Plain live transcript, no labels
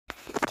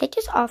Take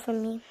this off of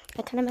me.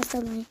 I kind of messed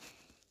up my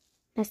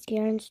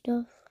mascara and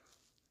stuff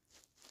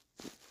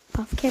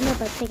off camera,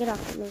 but take it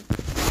off of me.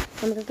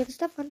 I'm gonna go get the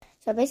stuff on.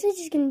 So basically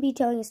just gonna be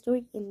telling a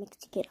story and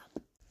mixing it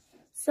up.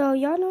 So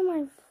y'all know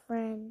my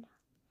friend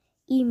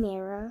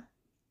Emera,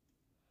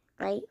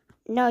 right?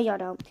 No, y'all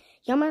don't.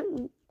 Y'all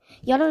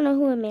don't know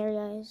who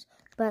Emera is,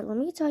 but let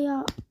me tell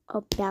y'all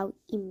about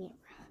Emera.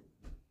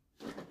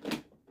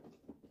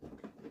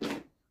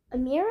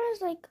 Emera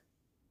is like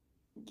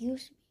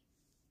used to be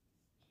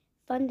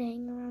fun to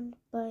hang around,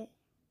 but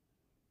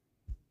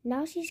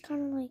now she's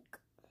kind of like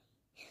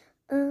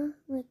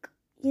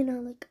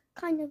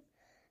kind of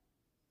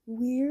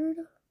weird.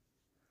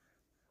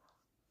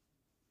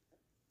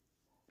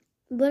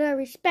 But I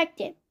respect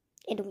it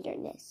in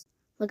weirdness.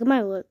 Look at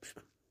my lips.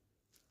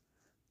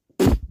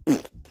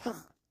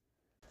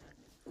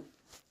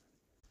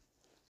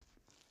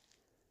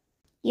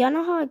 Y'all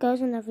know how it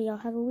goes whenever y'all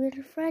have a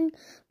weird friend?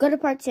 Go to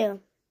part 2.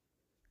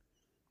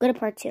 Go to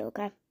part 2,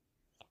 okay?